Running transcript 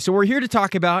So we're here to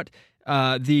talk about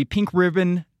the Pink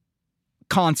Ribbon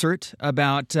concert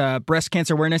about breast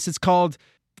cancer awareness. It's called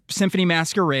Symphony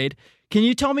Masquerade. Can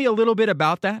you tell me a little bit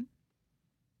about that?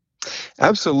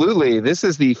 Absolutely. This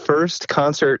is the first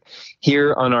concert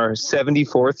here on our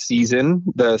 74th season.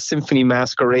 The Symphony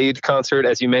Masquerade concert,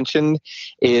 as you mentioned,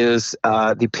 is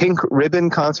the Pink Ribbon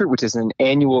concert, which is an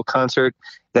annual concert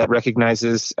that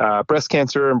recognizes breast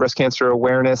cancer and breast cancer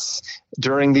awareness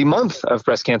during the month of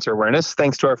breast cancer awareness,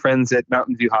 thanks to our friends at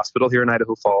Mountain View Hospital here in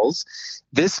Idaho Falls.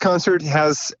 This concert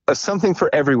has something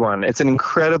for everyone. It's an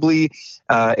incredibly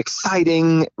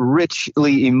exciting,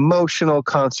 richly emotional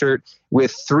concert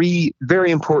with three very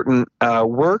important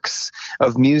works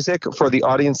of music for the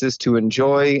audiences to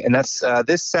enjoy. And that's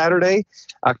this Saturday,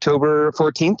 October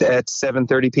 14th at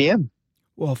 7:30 p.m.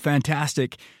 Well,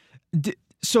 fantastic.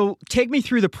 So take me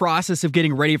through the process of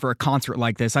getting ready for a concert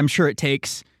like this. I'm sure it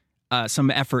takes some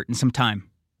effort and some time.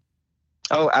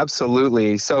 Oh,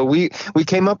 absolutely. So we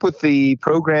came up with the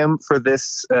program for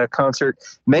this concert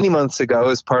many months ago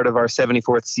as part of our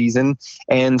 74th season.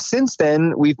 And since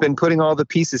then, we've been putting all the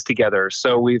pieces together.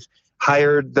 So we've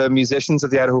hired the musicians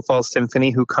of the Idaho Falls Symphony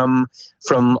who come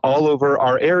from all over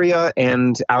our area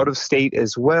and out of state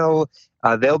as well.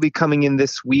 They'll be coming in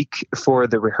this week for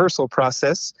the rehearsal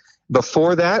process.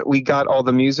 Before that, we got all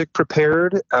the music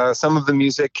prepared. Some of the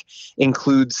music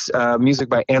includes music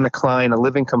by Anna Klein, a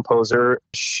living composer.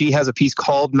 She has a piece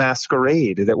called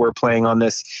Masquerade that we're playing on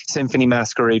this Symphony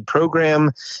Masquerade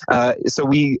program. So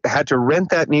we had to rent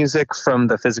that music from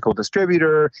the physical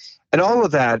distributor and all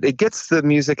of that. It gets the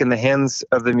music in the hands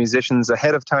of the musicians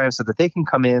ahead of time so that they can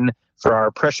come in for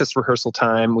our precious rehearsal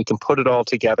time. We can put it all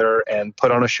together and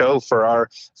put on a show for our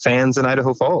fans in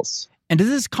Idaho Falls. And does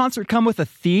this concert come with a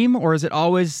theme, or is it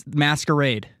always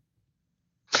Masquerade?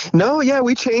 No, yeah,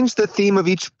 we change the theme of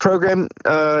each program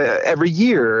every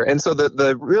year. And so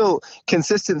the real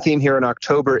consistent theme here in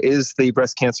October is the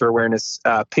breast cancer awareness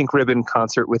Pink Ribbon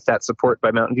concert with that support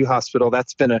by Mountain View Hospital.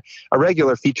 That's been a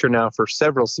regular feature now for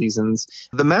several seasons.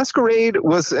 The Masquerade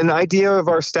was an idea of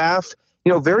our staff.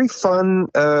 Very fun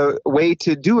way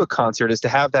to do a concert is to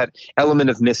have that element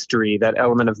of mystery, that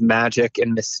element of magic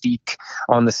and mystique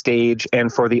on the stage,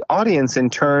 and for the audience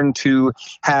in turn to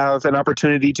have an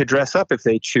opportunity to dress up if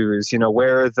they choose,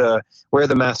 wear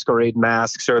the masquerade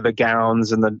masks or the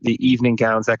gowns and the evening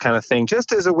gowns, that kind of thing,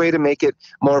 just as a way to make it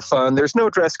more fun. There's no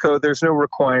dress code, there's no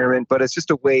requirement, but it's just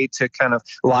a way to kind of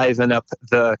liven up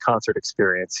the concert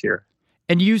experience here.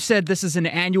 And you said this is an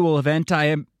annual event.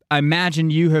 I imagine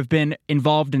you have been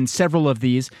involved in several of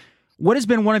these. What has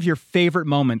been one of your favorite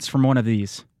moments from one of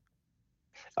these?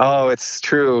 Oh, it's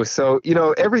true. So,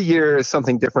 every year is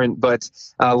something different, but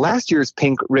last year's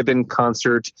Pink Ribbon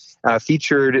concert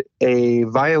featured a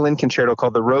violin concerto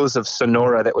called The Rose of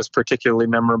Sonora that was particularly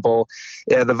memorable.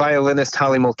 The violinist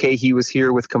Holly Mulcahy was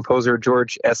here with composer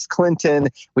George S. Clinton.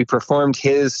 We performed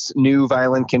his new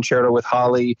violin concerto with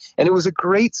Holly, and it was a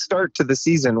great start to the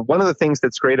season. One of the things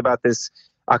that's great about this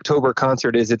October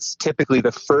concert is it's typically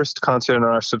the first concert in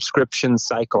our subscription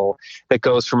cycle that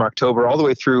goes from October all the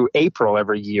way through April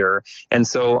every year. And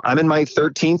so I'm in my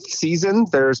 13th season.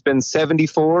 There's been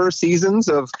 74 seasons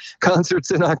of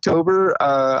concerts in October.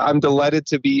 I'm delighted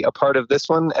to be a part of this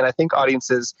one, and I think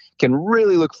audiences can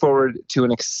really look forward to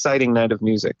an exciting night of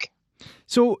music.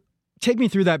 So take me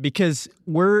through that, because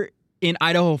we're in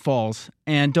Idaho Falls,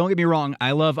 and don't get me wrong,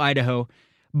 I love Idaho,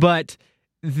 but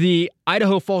the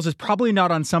Idaho Falls is probably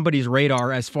not on somebody's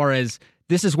radar as far as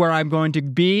this is where I'm going to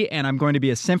be, and I'm going to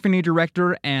be a symphony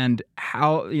director, and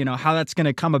how that's going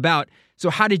to come about.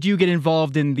 So how did you get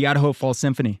involved in the Idaho Falls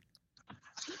Symphony?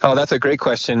 Oh, that's a great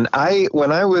question.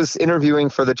 When I was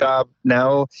interviewing for the job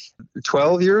now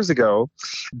 12 years ago,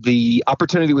 the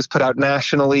opportunity was put out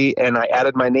nationally, and I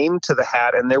added my name to the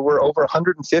hat, and there were over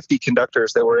 150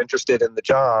 conductors that were interested in the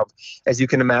job. As you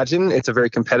can imagine, it's a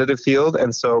very competitive field,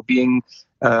 and so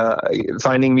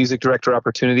finding music director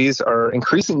opportunities are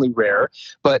increasingly rare.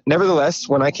 But nevertheless,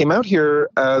 when I came out here,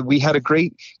 we had a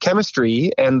great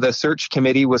chemistry, and the search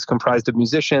committee was comprised of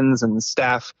musicians and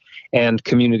staff and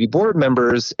community board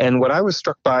members. And what I was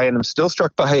struck by, and I'm still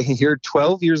struck by here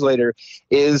 12 years later,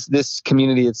 is this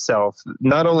community itself.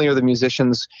 Not only are the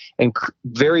musicians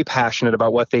very passionate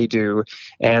about what they do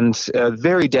and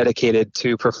very dedicated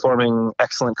to performing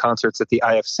excellent concerts at the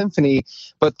IF Symphony,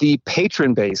 but the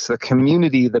patron base, the community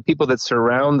community, the people that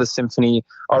surround the symphony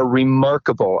are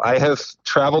remarkable. I have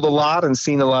traveled a lot and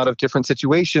seen a lot of different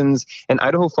situations, and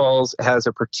Idaho Falls has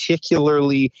a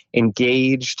particularly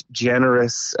engaged,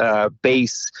 generous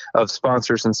base of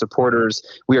sponsors and supporters.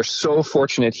 We are so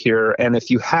fortunate here, and if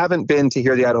you haven't been to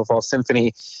hear the Idaho Falls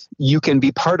Symphony, you can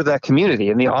be part of that community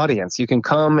in the audience. You can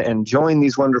come and join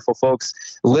these wonderful folks,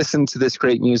 listen to this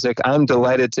great music. I'm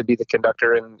delighted to be the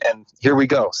conductor, and here we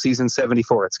go, season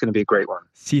 74. It's going to be a great one.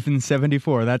 Season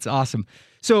 74, that's awesome.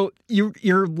 So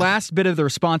your last bit of the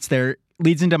response there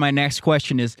leads into my next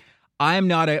question is, I'm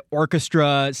not an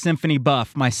orchestra symphony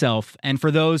buff myself, and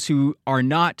for those who are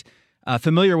not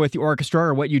familiar with the orchestra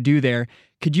or what you do there,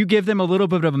 could you give them a little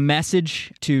bit of a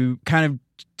message to kind of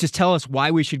just tell us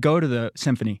why we should go to the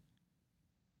symphony?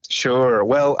 Sure.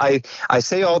 Well, I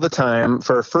say all the time,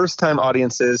 for first-time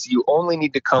audiences, you only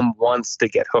need to come once to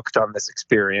get hooked on this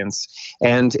experience.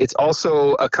 And it's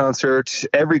also a concert.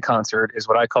 Every concert is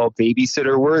what I call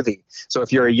babysitter worthy. So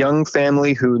if you're a young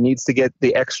family who needs to get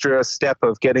the extra step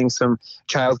of getting some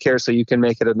childcare so you can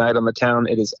make it a night on the town,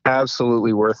 it is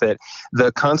absolutely worth it.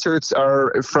 The concerts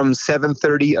are from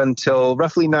 7:30 until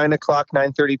roughly 9 o'clock,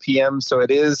 9:30 p.m. So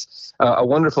it is a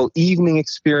wonderful evening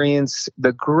experience.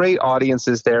 The great audience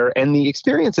is there. And the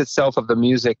experience itself of the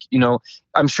music,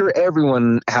 I'm sure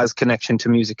everyone has connection to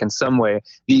music in some way.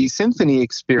 The symphony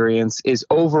experience is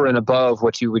over and above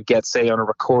what you would get, say, on a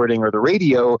recording or the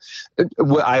radio.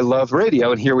 I love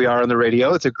radio, and here we are on the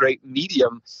radio. It's a great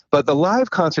medium. But the live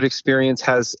concert experience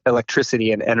has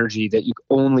electricity and energy that you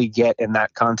only get in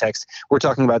that context. We're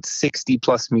talking about 60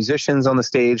 plus musicians on the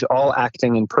stage, all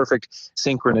acting in perfect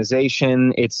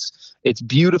synchronization. It's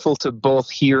beautiful to both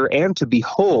hear and to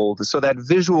behold. So that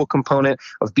visual component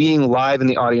of being live in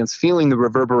the audience, feeling the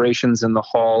reverberations in the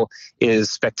hall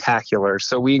is spectacular.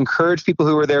 So we encourage people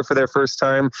who are there for their first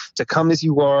time to come as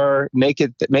you are, make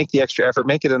the extra effort,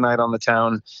 make it a night on the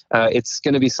town. It's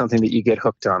going to be something that you get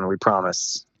hooked on, we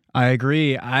promise. I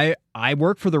agree. I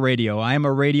work for the radio. I am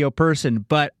a radio person,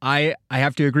 but I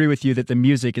have to agree with you that the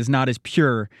music is not as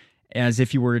pure as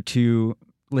if you were to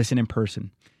listen in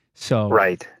person. So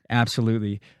right.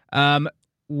 Absolutely.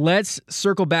 Let's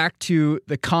circle back to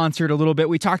the concert a little bit.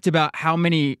 We talked about how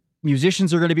many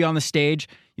musicians are going to be on the stage.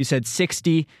 You said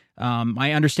 60.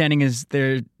 My understanding is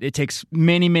it takes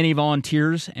many, many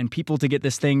volunteers and people to get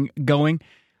this thing going.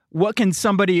 How can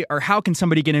somebody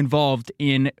get involved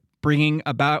in bringing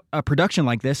about a production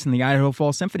like this in the Idaho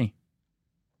Falls Symphony?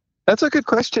 That's a good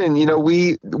question.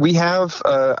 We have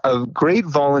a great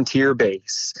volunteer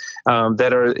base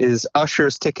that is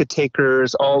ushers, ticket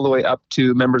takers, all the way up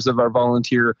to members of our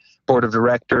volunteer board of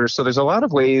directors. So there's a lot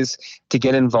of ways to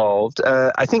get involved.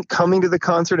 I think coming to the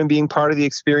concert and being part of the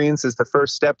experience is the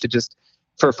first step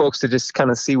for folks to just kind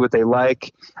of see what they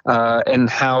like and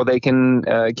how they can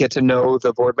get to know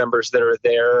the board members that are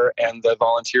there and the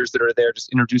volunteers that are there,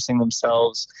 just introducing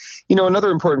themselves.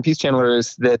 Another important piece, Chandler,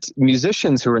 is that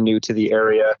musicians who are new to the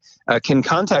area can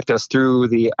contact us through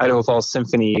the Idaho Falls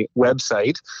Symphony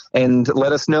website and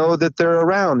let us know that they're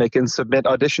around. They can submit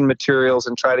audition materials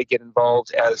and try to get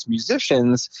involved as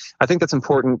musicians. I think that's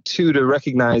important, too, to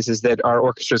recognize is that our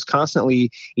orchestra is constantly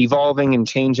evolving and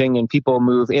changing, and people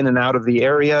move in and out of the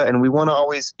area, and we want to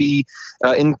always be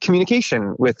in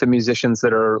communication with the musicians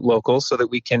that are local so that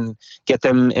we can get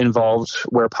them involved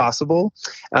where possible.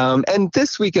 And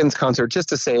this weekend's concert, just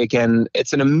to say again,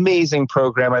 it's an amazing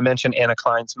program. I mentioned Anna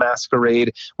Klein's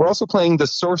Masquerade. We're also playing The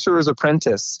Sorcerer's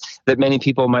Apprentice that many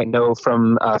people might know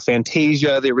from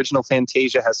Fantasia. The original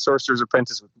Fantasia has Sorcerer's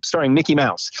Apprentice starring Mickey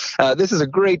Mouse. This is a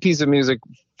great piece of music.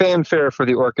 Fanfare for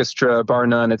the orchestra, bar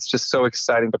none. It's just so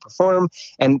exciting to perform.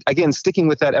 And again, sticking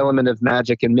with that element of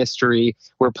magic and mystery,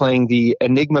 we're playing the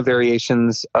Enigma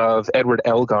variations of Edward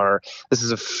Elgar. This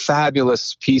is a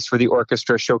fabulous piece for the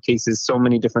orchestra, showcases so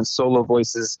many different solo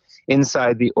voices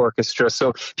inside the orchestra.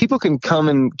 So people can come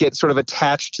and get sort of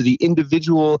attached to the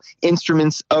individual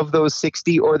instruments of those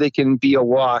 60, or they can be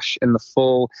awash in the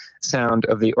full sound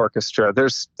of the orchestra.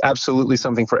 There's absolutely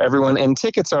something for everyone, and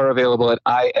tickets are available at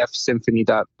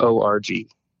ifsymphony.org.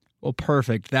 Well,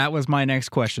 perfect. That was my next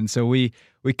question. So we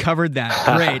covered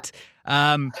that. Great.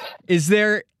 Is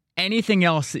there anything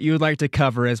else that you would like to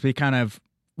cover as we kind of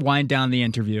wind down the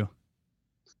interview?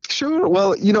 Sure.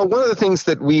 Well, one of the things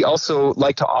that we also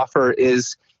like to offer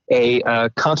is a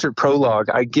concert prologue.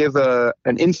 I give an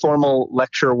informal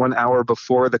lecture 1 hour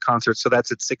before the concert, so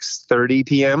that's at 6:30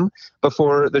 p.m.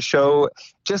 before the show,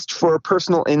 just for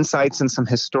personal insights and some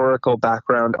historical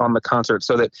background on the concert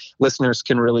so that listeners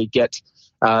can really get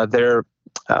their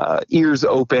ears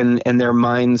open and their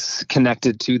minds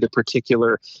connected to the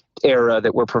particular era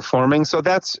that we're performing. So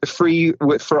that's free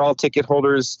for all ticket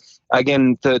holders.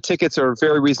 Again, the tickets are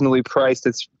very reasonably priced.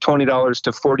 It's $20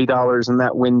 to $40 in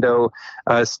that window.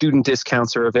 Student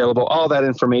discounts are available. All that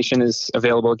information is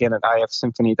available again at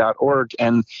ifsymphony.org.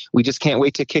 And we just can't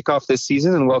wait to kick off this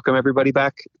season and welcome everybody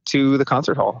back to the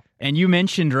concert hall. And you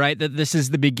mentioned, right, that this is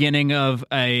the beginning of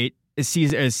a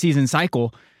season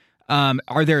cycle.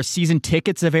 Are there season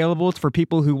tickets available for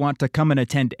people who want to come and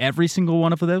attend every single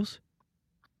one of those?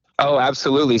 Oh,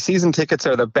 absolutely. Season tickets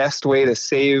are the best way to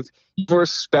save your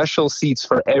special seats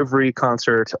for every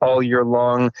concert all year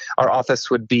long. Our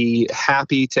office would be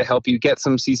happy to help you get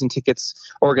some season tickets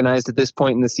organized at this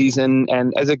point in the season.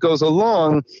 And as it goes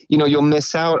along, you'll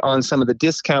miss out on some of the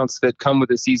discounts that come with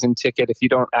a season ticket. If you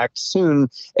don't act soon,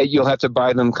 you'll have to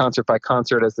buy them concert by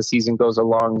concert as the season goes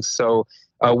along. So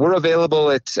we're available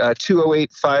at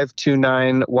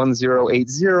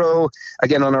 208-529-1080.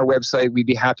 Again, on our website, we'd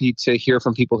be happy to hear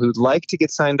from people who'd like to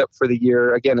get signed up for the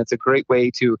year. Again, it's a great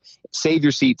way to save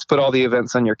your seats, put all the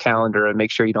events on your calendar, and make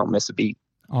sure you don't miss a beat.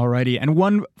 All righty. And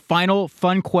one final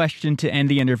fun question to end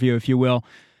the interview, if you will.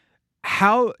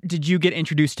 How did you get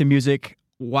introduced to music?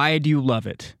 Why do you love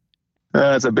it?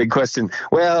 That's a big question.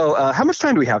 Well, how much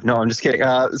time do we have? No, I'm just kidding.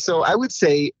 So I would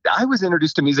say I was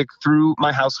introduced to music through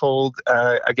my household,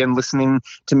 again, listening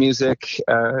to music,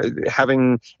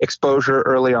 having exposure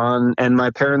early on. And my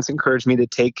parents encouraged me to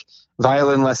take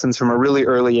violin lessons from a really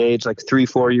early age, like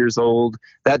 3-4 years old.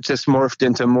 That just morphed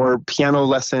into more piano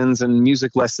lessons and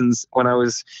music lessons when I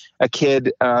was a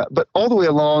kid. But all the way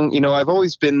along, I've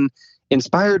always been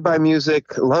inspired by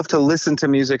music, love to listen to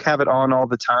music, have it on all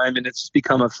the time, and it's just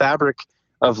become a fabric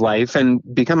of life. And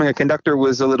becoming a conductor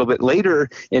was a little bit later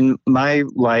in my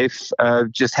life.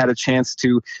 Just had a chance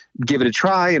to give it a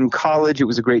try in college. It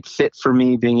was a great fit for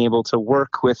me, being able to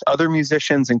work with other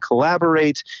musicians and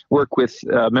collaborate, work with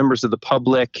members of the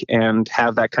public, and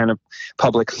have that kind of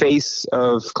public face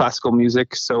of classical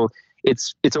music. So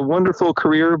it's a wonderful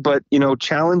career, but,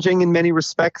 challenging in many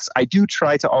respects. I do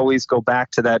try to always go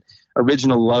back to that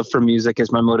original love for music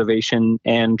as my motivation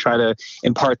and try to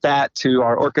impart that to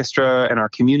our orchestra and our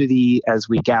community as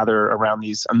we gather around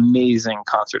these amazing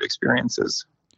concert experiences.